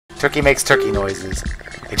Turkey makes turkey noises.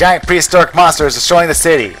 A giant prehistoric monster is destroying the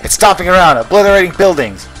city. It's stomping around, obliterating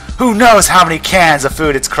buildings. Who knows how many cans of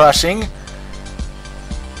food it's crushing?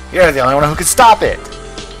 You're the only one who can stop it.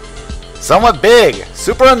 Somewhat big.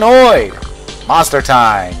 Super annoyed. Monster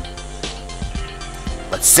time.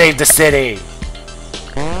 Let's save the city.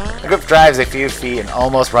 The group drives a few feet and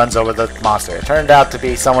almost runs over the monster. It turned out to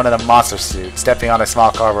be someone in a monster suit, stepping on a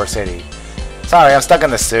small cardboard city. Sorry, I'm stuck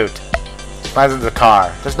in the suit. She climbs into the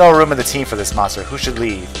car. There's no room in the team for this monster. Who should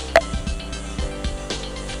leave?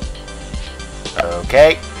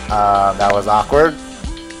 Okay. That was awkward.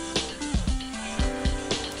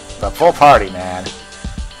 The full party, man.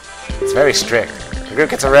 It's very strict. The group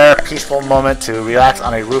gets a rare, peaceful moment to relax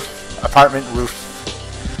on a apartment roof.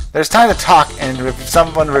 There's time to talk, and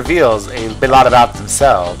someone reveals a lot about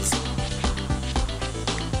themselves.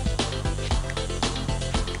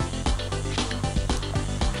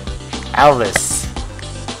 Elvis.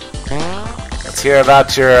 Let's hear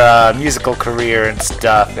about your musical career and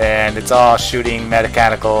stuff, and it's all shooting,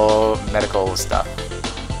 medical stuff.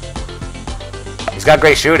 He's got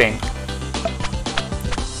great shooting.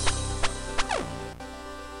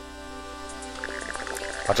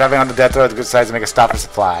 While driving on the death road, the group decides to make a stop for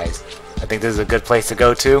supplies. I think this is a good place to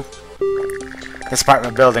go to. This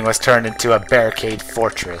apartment building was turned into a barricade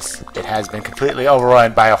fortress. It has been completely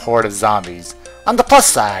overrun by a horde of zombies. On the plus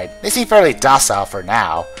side, they seem fairly docile for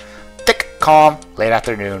now. Thick, calm, late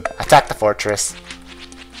afternoon. Attack the fortress.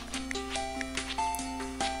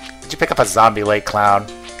 Did you pick up a zombie lake, clown?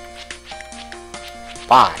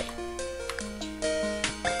 Why?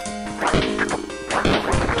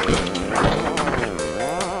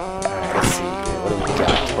 Alright, let's see here. What do we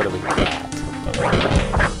got? What do we got?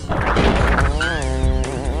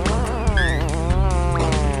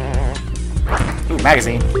 Ooh,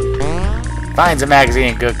 magazine. Finds a magazine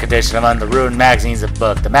in good condition among the ruined magazines of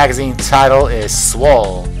book. The magazine title is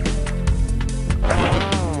Swole.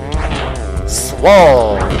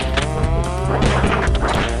 Swole!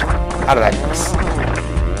 How did I miss?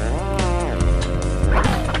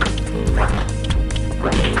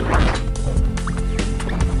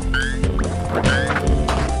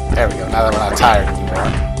 There we go, now that we're not tired anymore.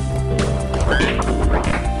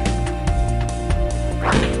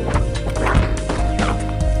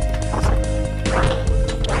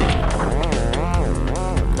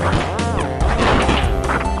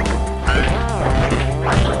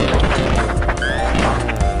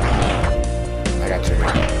 I got you.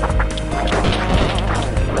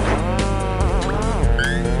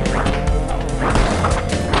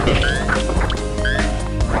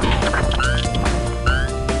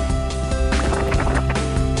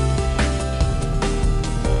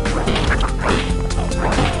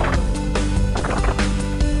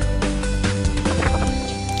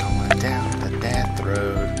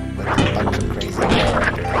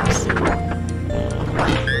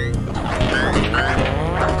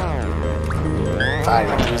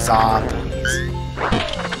 Fighting through zombies.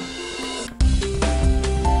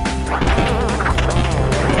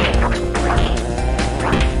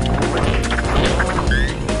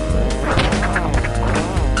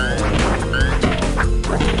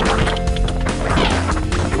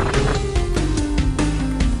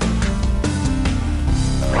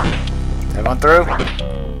 Everyone through?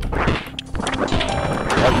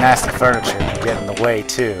 That nasty furniture can get in the way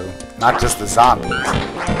too, not just the zombies.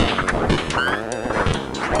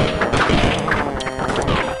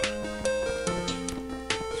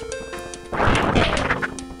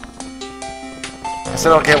 I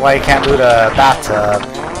still don't get why you can't loot a bathtub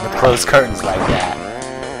with closed curtains like that.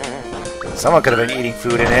 Someone could have been eating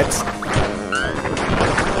food in it. As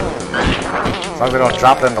long as they don't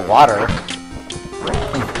drop it in the water.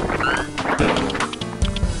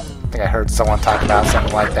 I think I heard someone talk about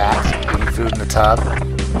something like that. Eating food in the tub.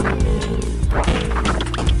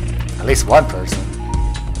 At least one person.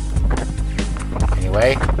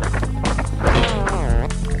 Anyway.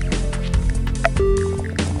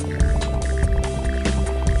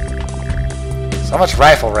 So much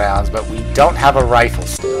rifle rounds, but we don't have a rifle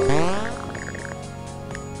still.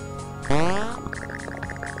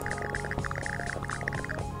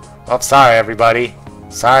 Oh, sorry everybody.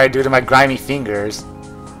 Sorry due to my grimy fingers.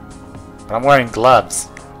 But I'm wearing gloves.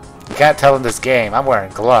 You can't tell in this game, I'm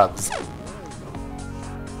wearing gloves.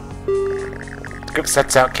 The group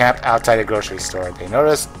sets out camp outside a grocery store. They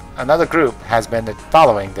notice another group has been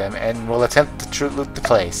following them and will attempt to loot the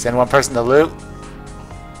place. Send one person to loot.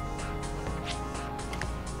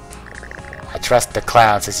 I trust the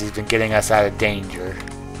clown since he's been getting us out of danger.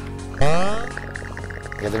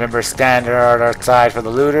 The other members stand outside for the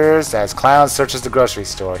looters as Clown searches the grocery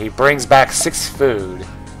store. He brings back 6 food.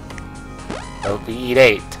 Hope we eat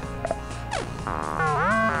 8. You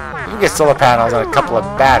can get solar panels and a couple of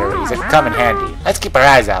batteries that come in handy. Let's keep our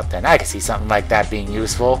eyes out then. I can see something like that being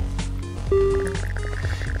useful.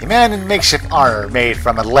 A man in makeshift armor made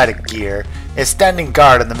from athletic gear is standing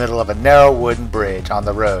guard in the middle of a narrow wooden bridge on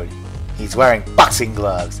the road. He's wearing boxing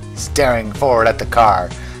gloves, staring forward at the car,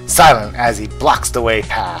 silent as he blocks the way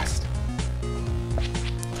past.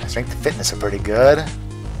 Strength and fitness are pretty good.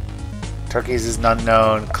 Turkeys is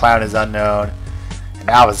unknown, Clown is unknown, and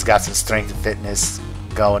Alva's got some strength and fitness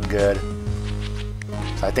going good.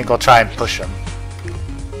 So I think we'll try and push him.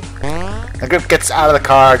 The group gets out of the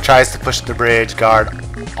car, tries to push the bridge guard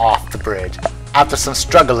off the bridge. After some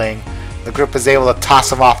struggling, the group is able to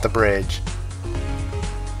toss him off the bridge.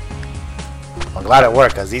 I'm glad it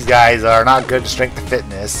worked, because these guys are not good at strength and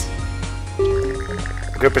fitness.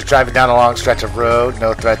 The group is driving down a long stretch of road,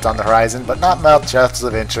 no threats on the horizon, but not much else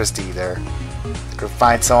of interest either. The group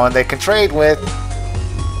finds someone they can trade with.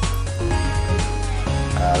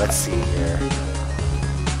 Let's see here.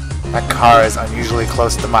 That car is unusually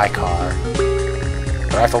close to my car.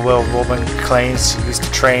 The rifle woman claims she used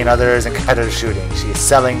to train others in competitive shooting. She is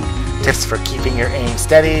selling tips for keeping your aim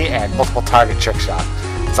steady and multiple target trick shot.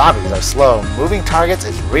 Zombies are slow. Moving targets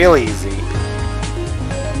is real easy.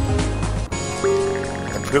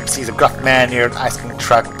 The group sees a gruff man near an ice cream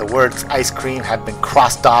truck. The words ice cream have been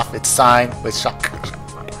crossed off its sign with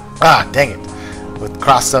dang it.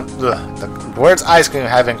 The words ice cream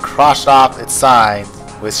have been crossed off its sign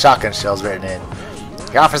with shotgun shells written in.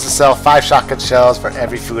 He offers to sell 5 shotgun shells for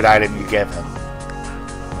every food item you give him.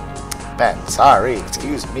 Ben, sorry,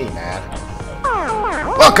 excuse me, man.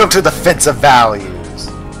 Welcome to the Fence of Values.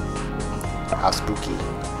 How spooky.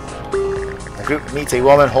 The group meets a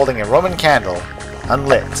woman holding a Roman candle,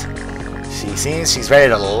 unlit. She seems she's ready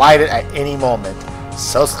to light it at any moment.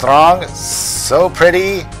 So strong, so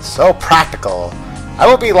pretty, so practical. I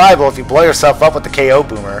won't be liable if you blow yourself up with the KO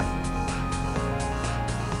boomer.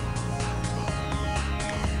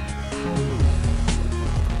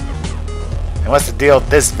 And what's the deal with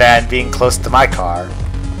this van being close to my car?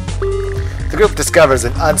 The group discovers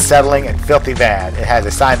an unsettling and filthy van. It has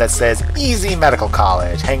a sign that says Easy Medical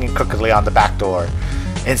College hanging crookedly on the back door.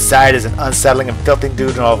 Inside is an unsettling and filthy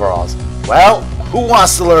dude in overalls. Well, who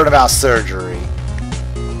wants to learn about surgery?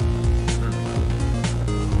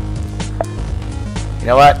 You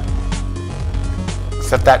know what?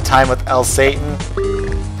 Except that time with El Satan,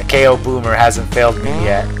 the KO boomer hasn't failed me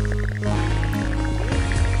yet.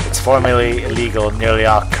 It's formally illegal in nearly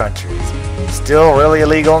all countries. Still really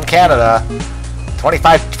illegal in Canada.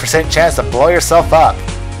 25% chance to blow yourself up.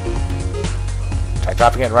 Try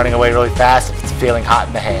dropping it and running away really fast if it's feeling hot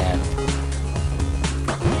in the hand.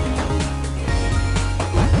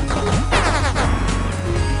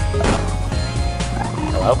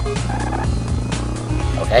 Hello?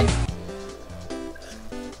 Okay.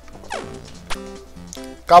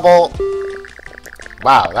 Gobble.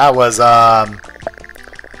 Wow, that was well,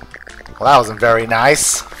 that wasn't very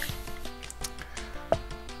nice.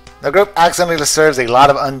 The group accidentally disturbs a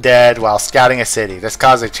lot of undead while scouting a city. This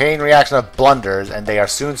causes a chain reaction of blunders, and they are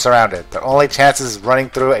soon surrounded. Their only chance is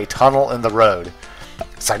running through a tunnel in the road.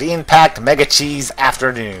 Sardine-packed mega cheese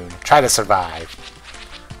afternoon. Try to survive.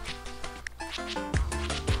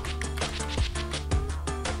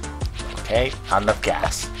 Okay, not enough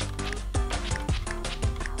gas.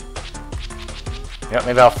 You know,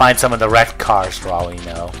 maybe I'll find some of the wrecked cars for all we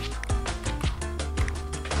know.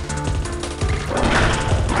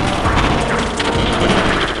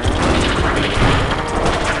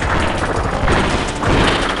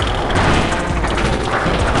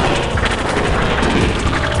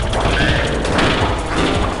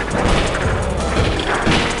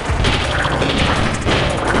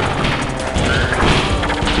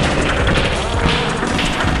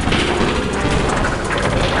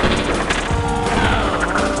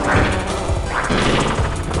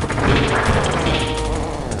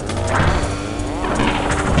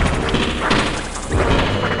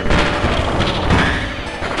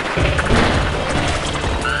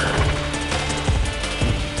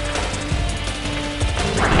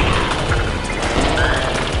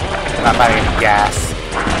 I'm not finding any gas,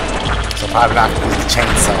 so I'm probably not going to use the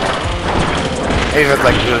chainsaw. Maybe if it's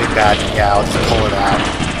like really bad, then yeah, I'll just pull it out.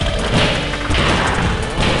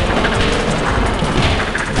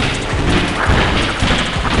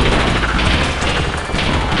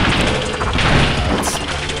 Let's see.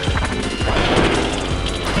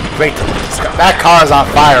 Great to look at this guy. That car is on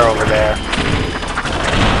fire over there.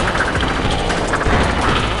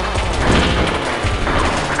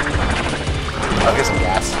 Oh, here's some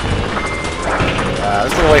gas.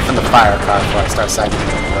 Let's get away from the fire car before I start cycling the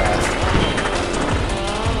rest.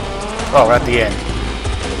 Oh, we're at the end.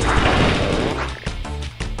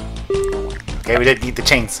 Okay, we did need the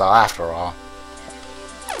chainsaw after all.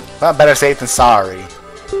 Well, better safe than sorry.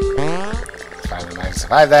 Finally managed to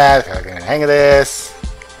survive that. Gotta get the hang of this.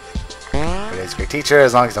 Today's a great teacher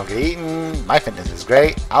as long as you don't get eaten. My fitness is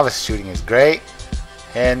great. Obvious shooting is great.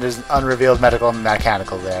 And there's an unrevealed medical and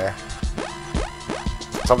mechanical there.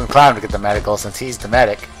 Something Clown to get the medical since he's the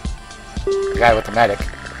medic. The guy with the medic.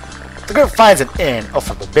 The group finds an inn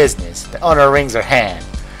for the business. The owner wrings her hand.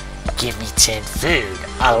 Give me 10 food.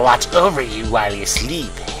 I'll watch over you while you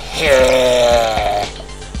sleep.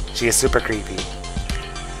 She is super creepy.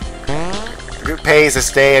 The group pays to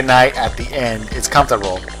stay a night at the inn. It's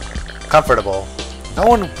comfortable. No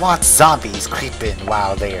one wants zombies creeping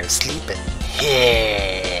while they are sleeping.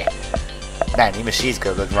 Man, even she's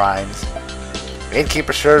good with rhymes. The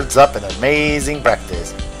innkeeper serves up an amazing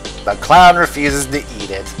breakfast, but Clown refuses to eat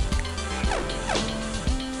it.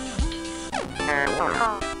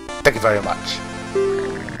 Thank you very much.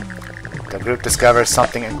 The group discovers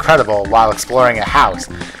something incredible while exploring a house.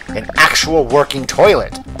 An actual working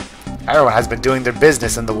toilet. Everyone has been doing their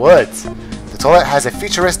business in the woods. The toilet has a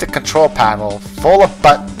futuristic control panel full of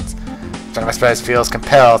buttons. Jennifer Perez feels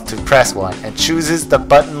compelled to press one and chooses the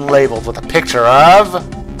button labeled with a picture of...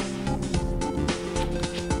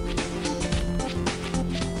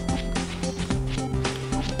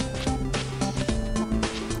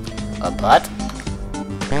 a butt?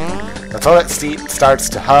 The toilet seat starts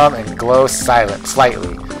to hum and glow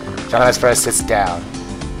slightly. Jonathan Perez sits down.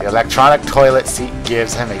 The electronic toilet seat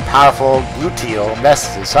gives him a powerful gluteal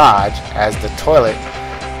massage as the toilet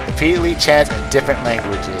repeatedly chants in different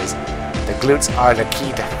languages. The glutes are the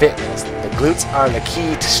key to fitness. The glutes are the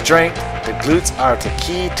key to strength. The glutes are the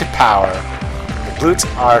key to power. The glutes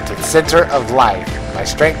are to the center of life. My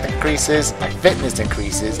strength increases, my fitness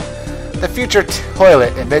increases. The future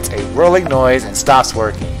toilet emits a whirling noise and stops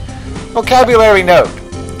working. Vocabulary note.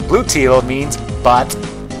 Gluteal means butt.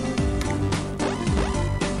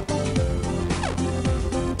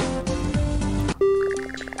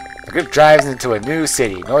 The group drives into a new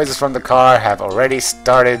city. Noises from the car have already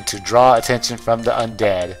started to draw attention from the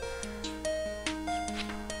undead.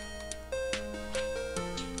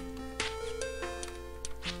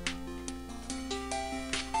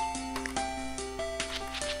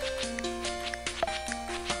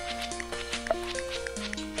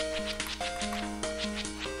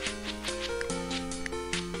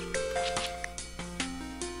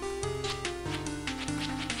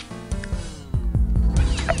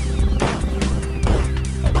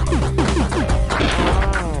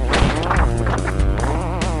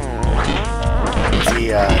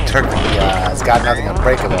 Turkey has got nothing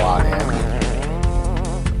unbreakable on him.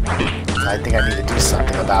 I think I need to do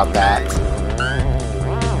something about that.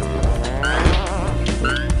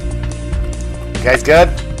 You guys good?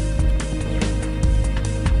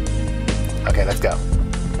 Okay, let's go.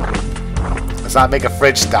 Let's not make a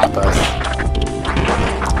fridge stop us.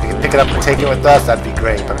 If we can pick it up and take it with us, that'd be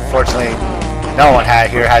great. But unfortunately, no one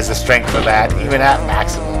here has the strength for that, even at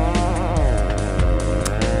maximum.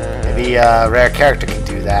 Maybe a rare character can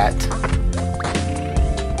do that.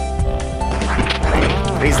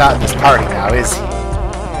 But he's not in this party now, is he?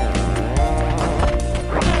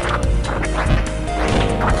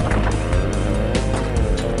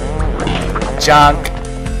 Junk.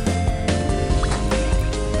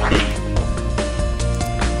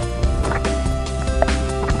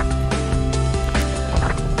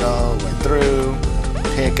 Going through,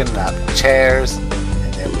 picking up chairs,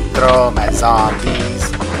 and then we throw them at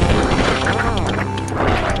zombies.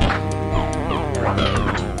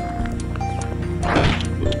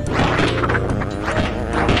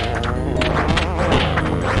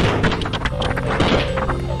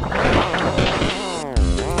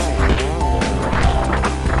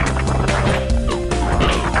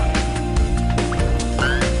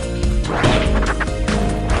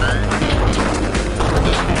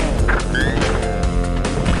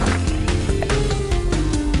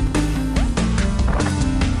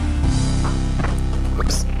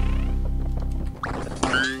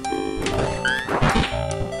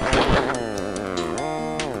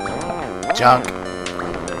 Junk.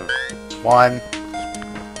 One.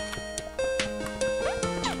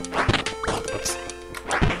 Oops.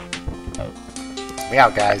 Me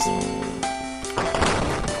out, guys.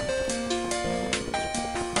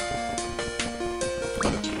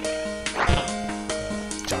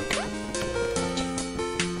 Junk.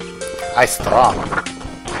 I strong.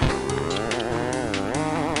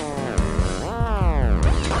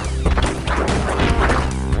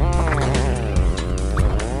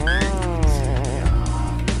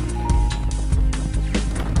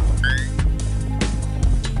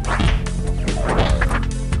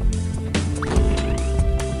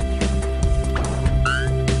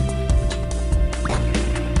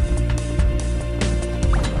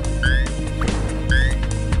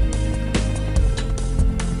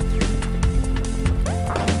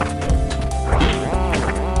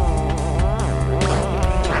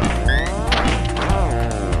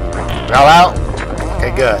 We all out?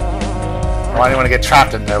 Okay, good. I don't want anyone to get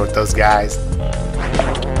trapped in there with those guys.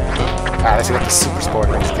 Alright, let's see what the super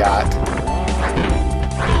sporter he's got.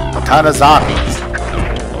 A ton of zombies.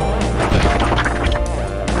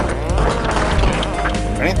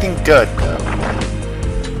 Anything good, though?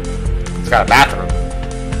 It's got a bathroom.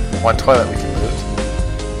 One toilet we can loot.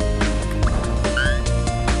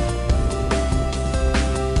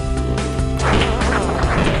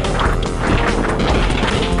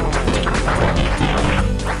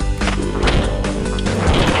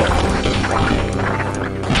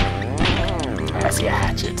 I see a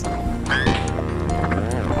hatchet.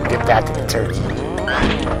 Get back to the turkey.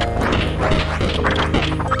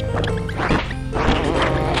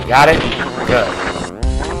 Got it? Good.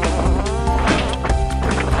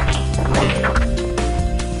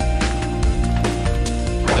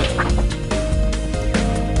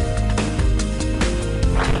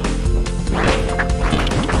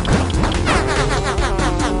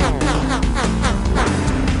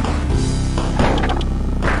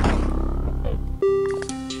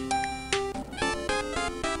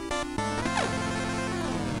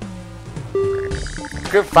 The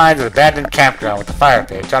group finds an abandoned campground with a fire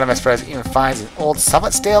pit. John and Mesperez even finds an old,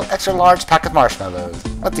 somewhat stale, extra-large pack of marshmallows.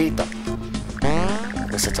 Let's eat them.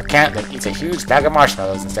 There's such a camp that eats a huge bag of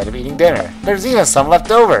marshmallows instead of eating dinner. There's even some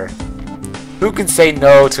left over. Who can say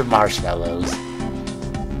no to marshmallows?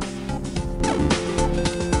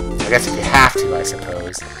 I guess if you have to, I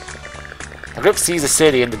suppose. The group sees a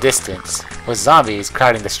city in the distance, with zombies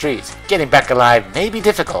crowding the streets. Getting back alive may be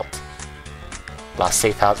difficult. Lost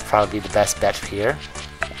safe house would probably be the best bet here.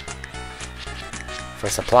 For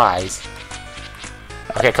supplies.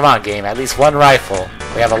 Okay, come on, game. At least one rifle.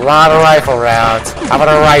 We have a lot of rifle rounds. How about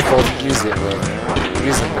a rifle to use it with?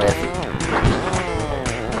 Use them with.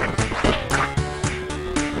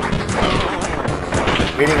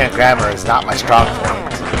 Reading and grammar is not my strong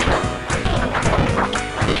point.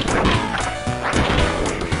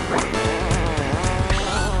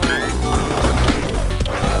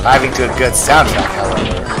 Surviving to a good soundtrack, however,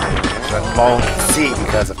 but won't see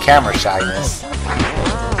because of camera shyness.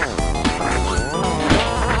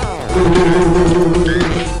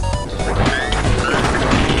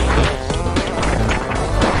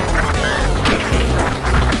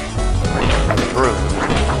 Brew.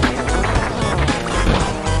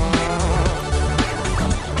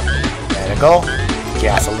 Medical,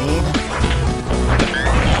 gasoline.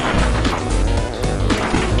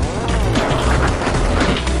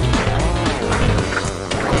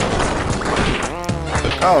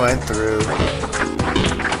 Going through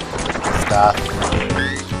stuff.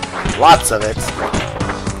 Lots of it.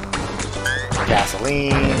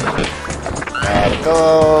 Gasoline.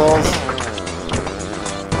 Medicals.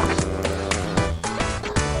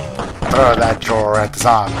 Throw that drawer at the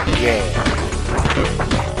zombie. Yeah.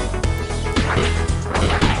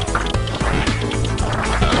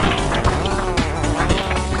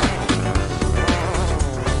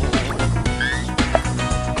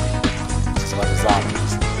 Just a bunch of zombies.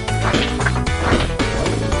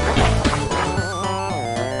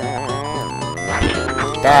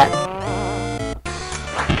 That.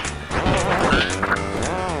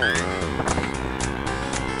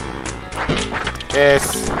 This.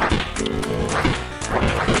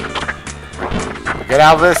 Get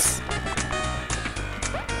out of this.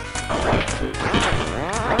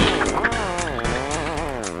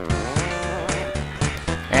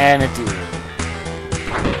 And it do.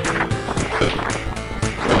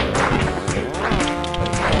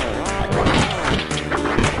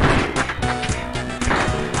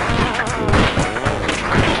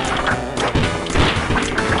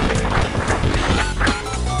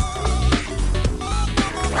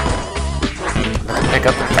 Pick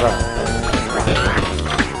up the throw.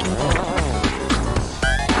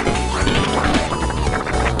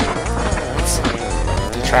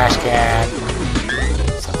 Trash can,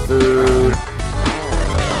 some food,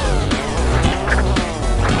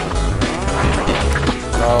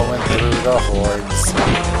 going through the hordes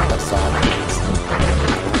of zombies.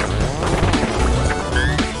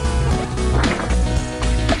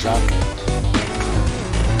 Junk.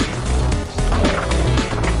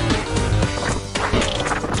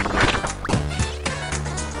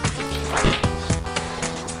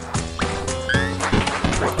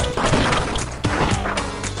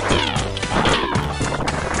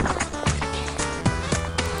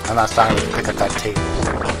 I'm not starting to pick up that tape.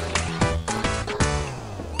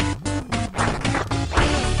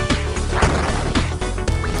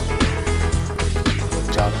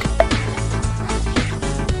 Junk.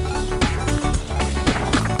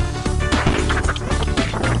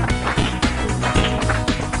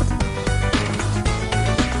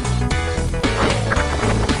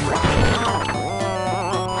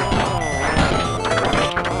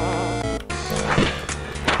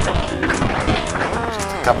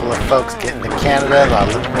 couple of folks getting to Canada while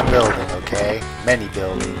looting the building, okay? Many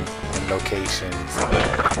buildings and locations.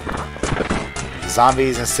 The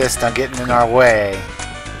zombies insist on getting in our way.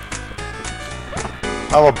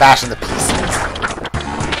 Oh, we'll bash them to pieces.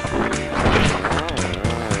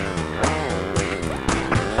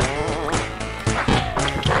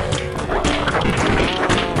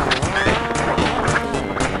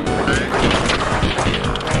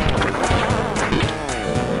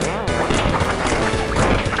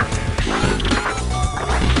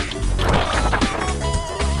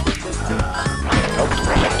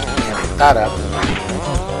 That up.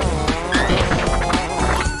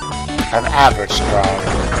 I'm average strong.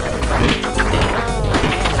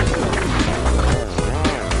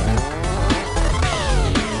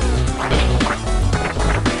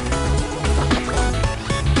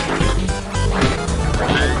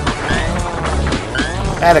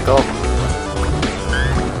 Medical.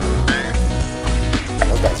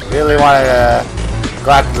 Those guys really wanted to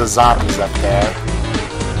go after the zombies up there.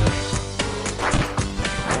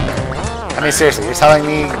 I mean, seriously, you're telling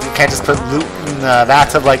me you can't just put loot in the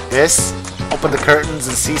bathtub like this? Open the curtains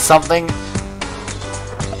and see something?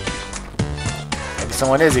 Maybe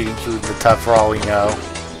someone is eating food in the tub for all we know.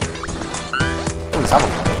 Ooh, something.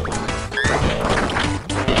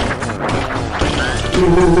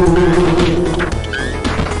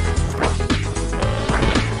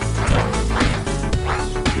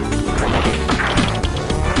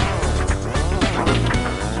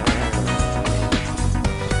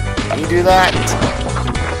 Do that?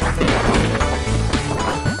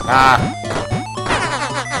 Ah.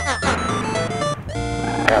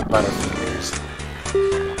 I got butterfingers.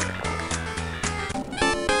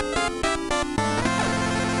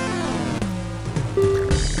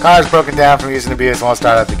 Car's broken down from using abuse and won't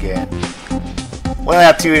start up again. We only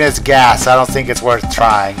have 2 units of gas, so I don't think it's worth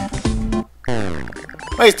trying.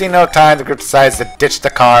 Wasting no time, the group decides to ditch the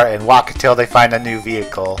car and walk until they find a new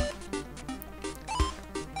vehicle.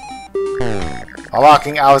 While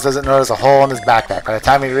walking, Alice doesn't notice a hole in his backpack. By the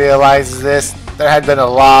time he realizes this, there had been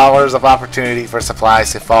hours of opportunity for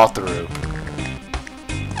supplies to fall through.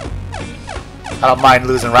 I don't mind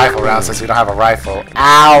losing rifle rounds since we don't have a rifle.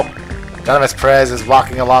 Ow! Jonathan Perez is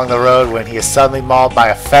walking along the road when he is suddenly mauled by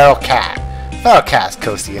a feral cat. Feral cats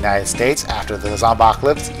coast the United States after the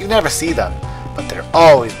zombocalypse. You never see them, but they're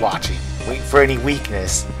always watching, waiting for any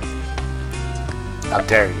weakness. How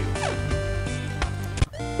dare you?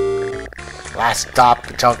 Last stop,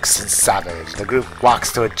 the Junction Savage. The group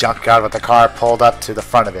walks to a junkyard with the car pulled up to the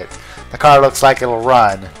front of it. The car looks like it'll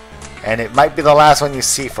run, and it might be the last one you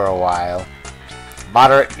see for a while.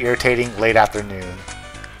 Moderate, irritating, late afternoon.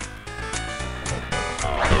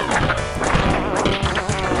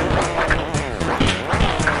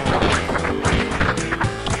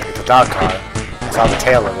 It's a dog car. I saw the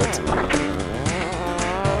tail of it.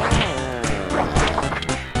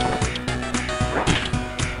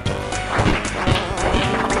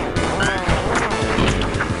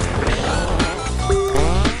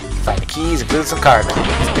 Keys, include some carbon.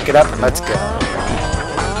 Let's pick it up and let's go.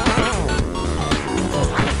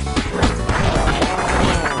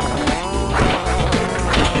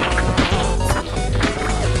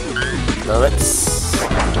 Bullets.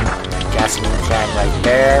 Gasoline can right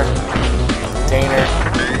there. Container.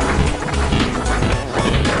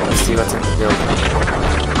 Let's see what's in the building.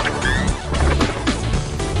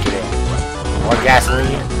 Get in. More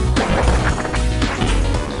gasoline.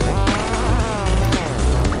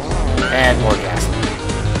 And more gasoline.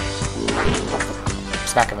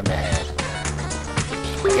 Smack him in the head.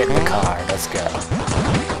 Get in the car. Let's go.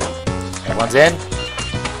 Everyone's in?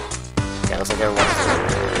 Yeah, looks like everyone's in.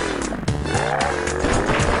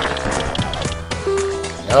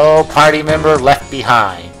 No party member left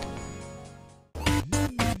behind.